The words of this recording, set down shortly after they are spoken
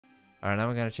Alright, now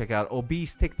we're gonna check out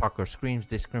Obese Tik Toker screams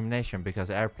discrimination because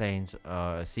airplanes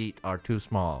seat are too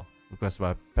small. Requested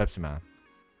by Pepsi Man.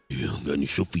 Yeah, got a new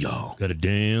show for y'all. Got a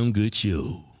damn good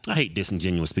show. I hate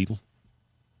disingenuous people.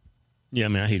 Yeah,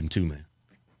 man, I hate them too, man.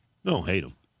 No, I don't hate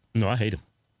them. No, I hate them.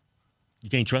 You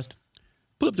can't trust them.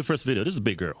 Pull up the first video. This is a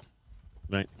big girl,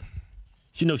 right?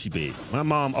 She knows she's big. My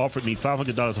mom offered me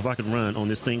 $500 if I could run on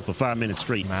this thing for 5 minutes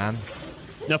straight. Man.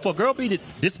 Now, for a girl be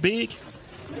this big,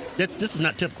 this is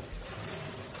not typical.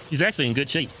 She's actually in good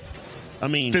shape. I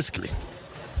mean, physically.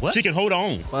 What? She can hold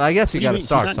on. Well, I guess you got to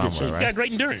start somewhere, right? She got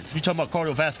great endurance. You're talking about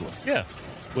cardiovascular. Yeah.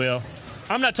 Well,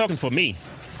 I'm not talking for me.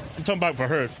 I'm talking about for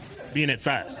her being that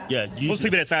size. Yeah. Most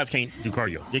people that size can't do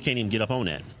cardio. They can't even get up on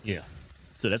that. Yeah.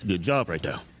 So that's a good job right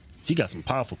there. She got some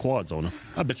powerful quads on her.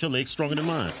 I bet your leg's stronger than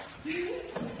mine.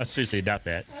 I seriously doubt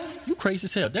that. You crazy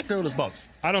as hell. That girl is boss.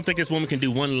 I don't think this woman can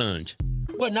do one lunge.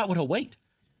 Well, not with her weight.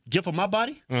 Give her my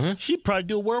body, she'd probably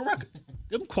do a world record.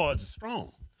 Them quads are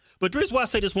strong. But the reason why I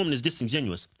say this woman is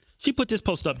disingenuous, she put this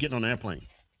post up getting on an airplane.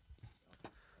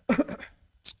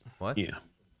 What? Yeah.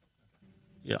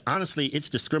 Yeah, honestly, it's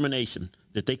discrimination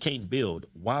that they can't build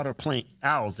wider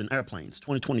aisles in airplanes,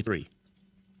 2023.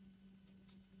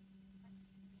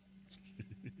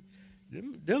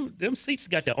 them seats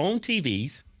got their own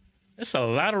TVs. That's a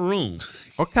lot of room.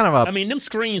 What kind of a... I mean, them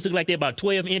screens look like they're about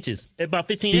 12 inches. They're about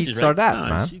 15 inches, right? Are that,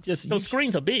 man? Those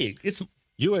screens are big.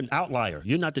 You're an outlier.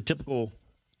 You're not the typical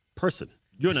person.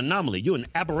 You're an anomaly. You're an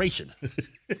aberration.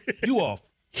 You are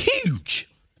huge.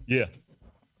 Yeah.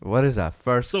 What is that?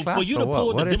 First so class for you to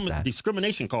pull the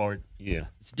discrimination card, yeah,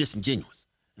 it's disingenuous.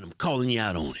 And I'm calling you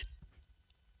out on it.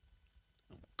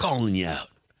 I'm calling you out.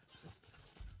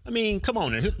 I mean, come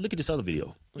on now. Look at this other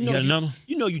video. You got another?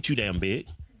 You know you too damn big.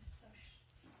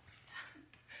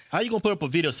 How you gonna put up a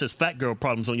video that says fat girl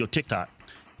problems on your TikTok?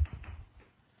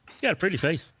 She's got a pretty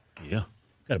face. Yeah.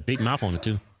 Got a big mouth on it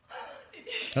too.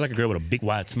 I like a girl with a big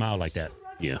wide smile like that.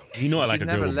 Yeah. You know I like a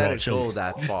girl with broad shoulders.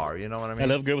 Never let it go that far, you know what I mean? I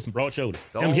love a girl with some broad shoulders.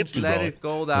 Don't let it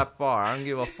go that far. I don't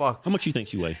give a fuck. How much you think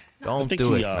she weigh? Don't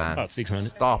do it, man. About 600.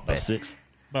 Stop about it. 6.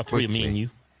 About 3 of me and you.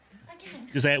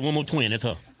 Just add one more twin. That's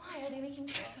her.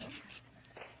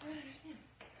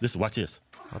 Listen, watch this.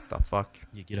 What the fuck?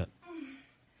 Yeah, get up.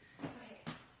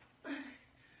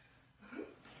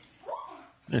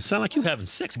 Man, it sound like you having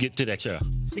sex. Get to that chair.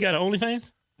 She got an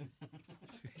OnlyFans?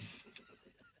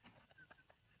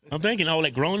 I'm thinking all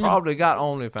that grown. Probably got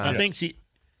OnlyFans. I think she.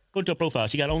 Go to her profile.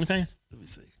 She got OnlyFans? Let me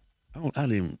see.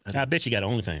 I bet she got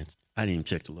OnlyFans. I didn't even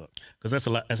check to look. Because that's a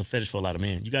lot. That's a fetish for a lot of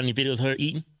men. You got any videos of her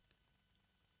eating?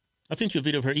 I sent you a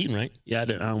video of her eating, right? Yeah, I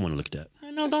don't want to look at that.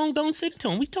 No, don't send it to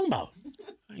him. What you talking about?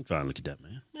 I ain't trying to look at that,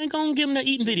 man. Man, go and give him that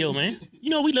eating video, man. You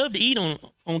know we love to eat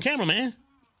on camera, man.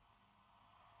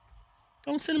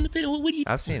 Don't send him the video. What you?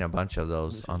 I've seen a bunch of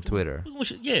those on Twitter.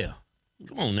 Yeah.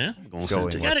 Come on now.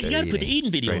 Showing you gotta put the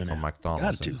eating video in there. From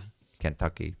McDonald's and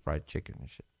Kentucky Fried Chicken and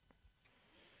shit.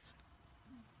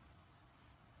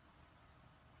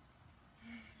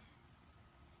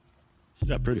 She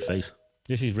got a pretty face.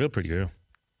 Yeah, she's a real pretty girl.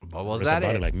 But was that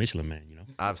it? Like Michelin Man, you know?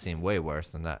 I've seen way worse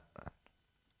than that.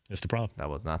 That's the problem. That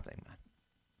was nothing, man.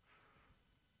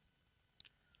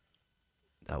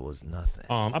 That was nothing.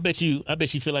 I bet you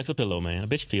feel like a pillow, man. I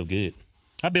bet you feel good.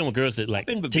 I've been with girls that like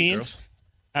 10s.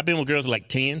 I've been with girls that like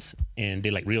 10s and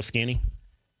they're like real skinny.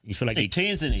 You feel like they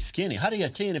 10s and they skinny. How do you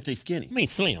have 10 if they skinny? I mean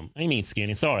slim. I mean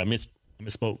skinny. Sorry, I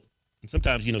misspoke. And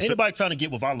sometimes, you know, anybody trying to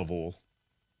get with olive oil.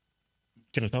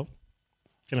 Can I talk?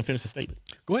 Can I finish the statement?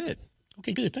 Go ahead.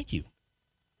 Okay, good. Thank you.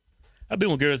 I've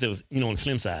been with girls that was, you know, on the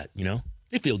slim side, you know.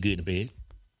 They feel good in bed.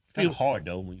 Feel hard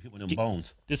though when you hit one of them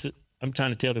bones. I'm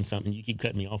trying to tell them something. You keep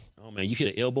cutting me off. Oh man, you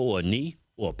hit an elbow or a knee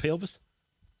or a pelvis.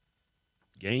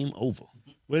 Game over.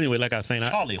 Well, anyway, like I was saying,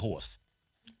 Charlie horse.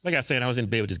 Like I was saying, I was in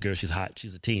bed with this girl. She's hot.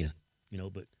 She's a 10, you know,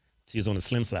 but she was on the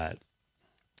slim side.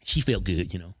 She felt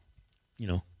good, you know. You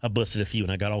know, I busted a few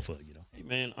and I got off of her, you know. Hey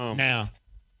man, now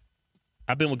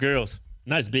I've been with girls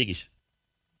not as big as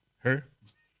her.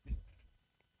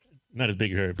 Not as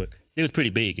big as her, but they was pretty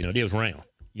big, you know. They was round,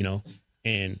 you know.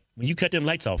 And when you cut them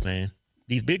lights off, man,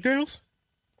 these big girls,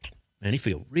 man, they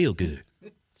feel real good.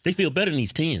 They feel better than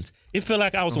these 10s. It felt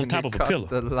like I was on top of a pillow.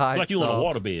 Like you on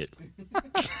a waterbed.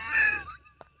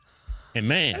 And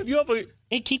man, have you ever?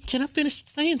 Can I finish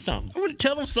saying something? I want to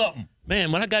tell him something.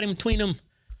 Man, when I got in between them,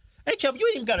 hey Kevin, you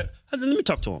ain't even got to. Let me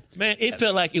talk to him. Man, it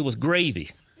felt like it was gravy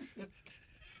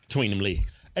between them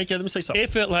legs. Hey Kevin, let me say something. It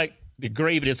felt like the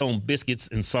gravy that's on biscuits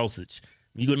and sausage.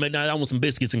 You go to McDonald's, I want some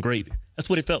biscuits and gravy. That's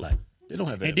what it felt like. They don't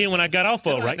have that. And then when I got off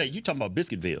of it, right? You talking about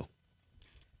Biscuitville.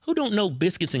 Who don't know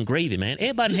biscuits and gravy, man?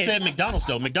 Everybody said McDonald's,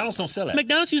 though. McDonald's don't sell that.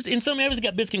 McDonald's in some areas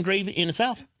got biscuit and gravy in the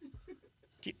South.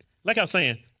 like I was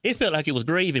saying, it felt like it was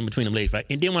grave in between them legs, right?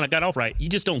 And then when I got off right, you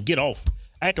just don't get off.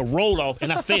 I had to roll off,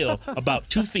 and I fell about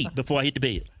 2 feet before I hit the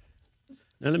bed.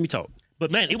 Now let me talk. But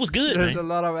man, it was good, There's man. a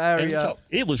lot of area.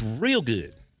 It was real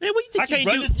good. Man, what you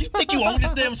think you think you own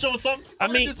this damn show or something? I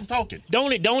mean, do some talking. The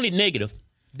only negative,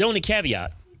 the only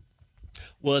caveat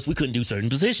was we couldn't do certain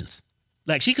positions.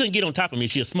 Like she couldn't get on top of me;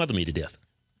 she'll smother me to death.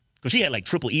 Because she had like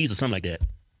triple E's or something like that,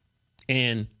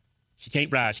 and she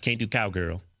can't ride, she can't do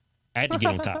cowgirl. I had to get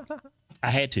on top.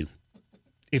 I had to.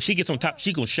 If she gets on top,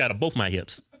 she gonna shatter both my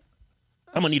hips.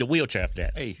 I'm gonna need a wheelchair for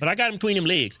that. Hey. But I got in between them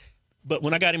legs. But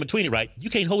when I got in between it, right, you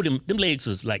can't hold them. Them legs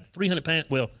was like 300 pounds.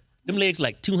 Well, them legs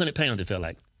like 200 pounds. It felt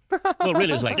like. Well,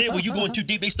 really, it's like. Then when you going too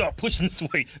deep, they start pushing this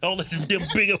way. All of them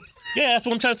bigger. Yeah, that's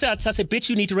what I'm trying to say. I said, bitch,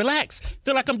 you need to relax.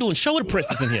 Feel like I'm doing shoulder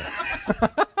presses in here.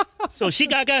 So she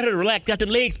got her to relax, got them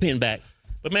legs pinned back.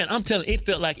 But man, I'm telling you, it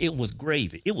felt like it was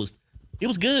gravy. It was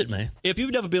good, man. If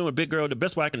you've never been with a big girl, the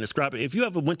best way I can describe it, if you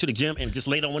ever went to the gym and just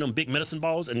laid on one of them big medicine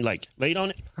balls and like laid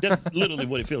on it, that's literally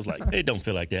what it feels like. It don't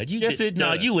feel like that. Yes, it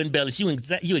does. No, you embellish. You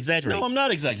exaggerate. No, I'm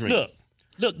not exaggerating.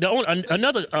 Look.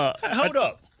 Another. Hold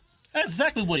up. That's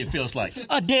exactly what it feels like.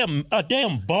 A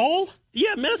damn ball.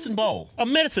 Yeah, medicine ball. A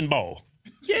medicine ball.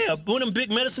 Yeah, one of them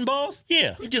big medicine balls.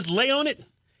 Yeah. You just lay on it,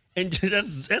 and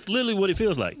that's literally what it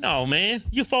feels like. No, man,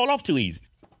 you fall off too easy.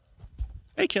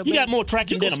 Hey, Kevin, you got more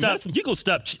traction than a medicine. You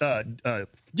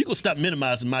gonna stop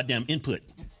minimizing my damn input.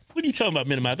 What are you talking about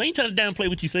minimizing? I ain't trying to downplay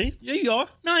what you say. Yeah, you are.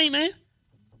 No, I ain't, man.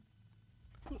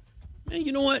 Man,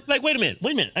 you know what? Like, wait a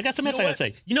minute. I got something else I gotta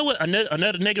say. You know what?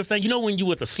 Another negative thing. You know when you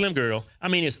with a slim girl, I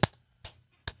mean,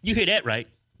 you hear that, right?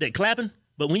 That clapping.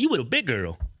 But when you with a big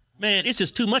girl, man, it's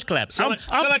just too much clapping. Sound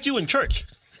like you in church.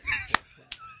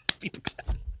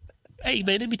 Hey,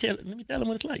 man, let me tell them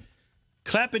what it's like.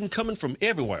 Clapping coming from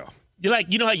everywhere. You're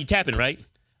like, you know how you tapping, right?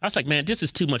 I was like, man, this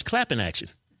is too much clapping action.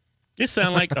 This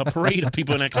sounds like a parade of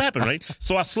people in that clapping, right?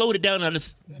 So I slowed it down and I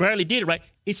just barely did it, right?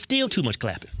 It's still too much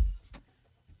clapping.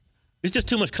 It's just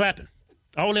too much clapping.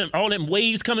 All them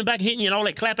waves coming back hitting you and all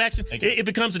that clap action, it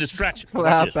becomes a distraction.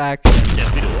 Clap action.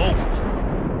 That video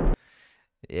over.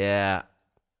 Yeah.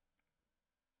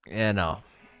 You know.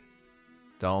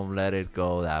 Don't let it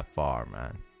go that far,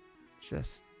 man.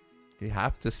 Just, you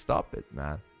have to stop it,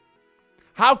 man.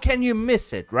 How can you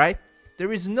miss it, right?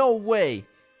 There is no way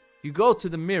you go to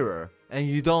the mirror and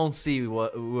you don't see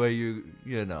where you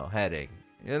heading.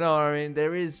 You know what I mean?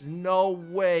 There is no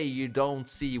way you don't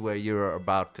see where you're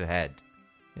about to head.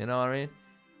 You know what I mean?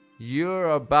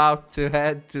 You're about to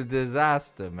head to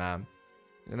disaster, man.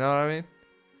 You know what I mean?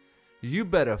 You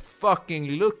better fucking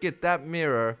look at that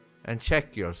mirror and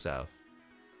check yourself.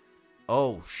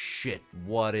 Oh shit,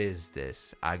 what is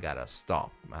this? I gotta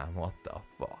stop, man. What the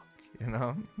fuck? You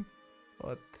know?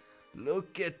 What?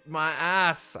 Look at my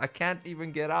ass. I can't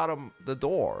even get out of the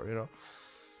door, you know?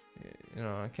 You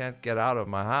know, I can't get out of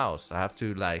my house. I have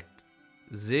to like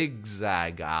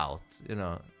zigzag out, you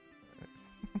know.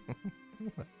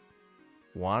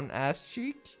 One ass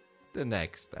cheek, the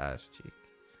next ass cheek.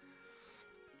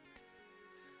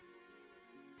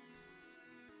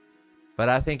 But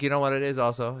I think, you know what it is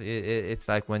also? It's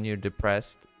like when you're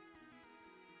depressed,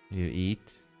 you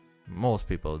eat. Most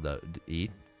people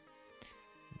eat.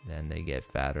 Then they get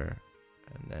fatter.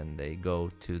 And then they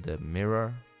go to the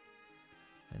mirror.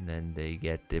 And then they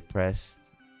get depressed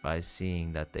by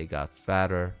seeing that they got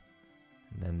fatter.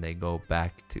 And then they go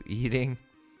back to eating.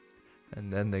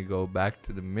 And then they go back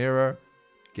to the mirror,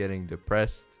 getting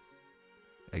depressed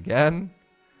again.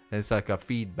 And it's like a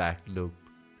feedback loop,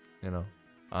 you know,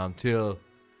 until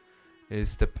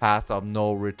it's the path of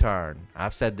no return.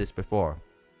 I've said this before.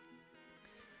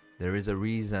 There is a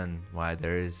reason why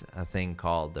there is a thing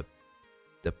called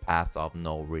the path of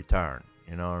no return.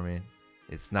 You know what I mean?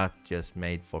 It's not just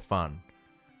made for fun.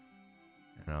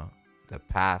 You know, the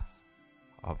path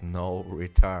of no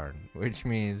return, which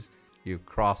means you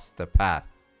cross the path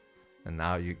and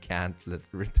now you can't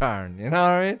return. You know what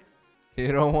I mean?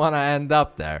 You don't want to end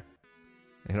up there.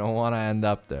 You don't want to end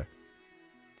up there.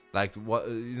 Like, what,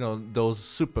 you know, those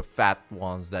super fat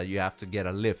ones that you have to get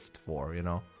a lift for, you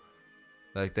know?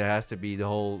 Like, there has to be, the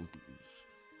whole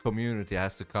community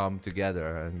has to come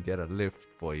together and get a lift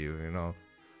for you, you know?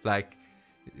 Like,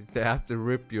 they have to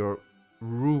rip your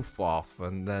roof off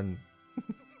and then,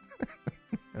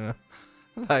 you know,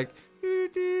 like,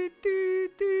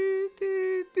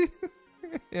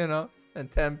 you know,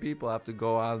 and 10 people have to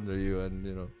go under you and,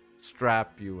 you know,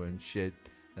 strap you and shit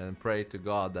and pray to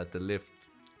God that the lift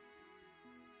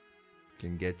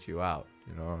can get you out,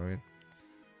 you know what I mean?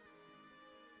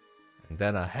 And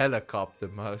then a helicopter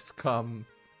must come.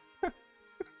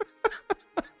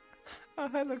 A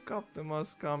helicopter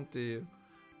must come to you.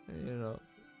 you know,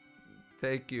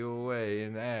 take you away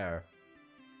in air.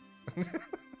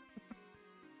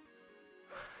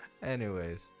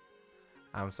 Anyways,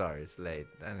 I'm sorry it's late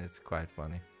and it's quite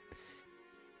funny.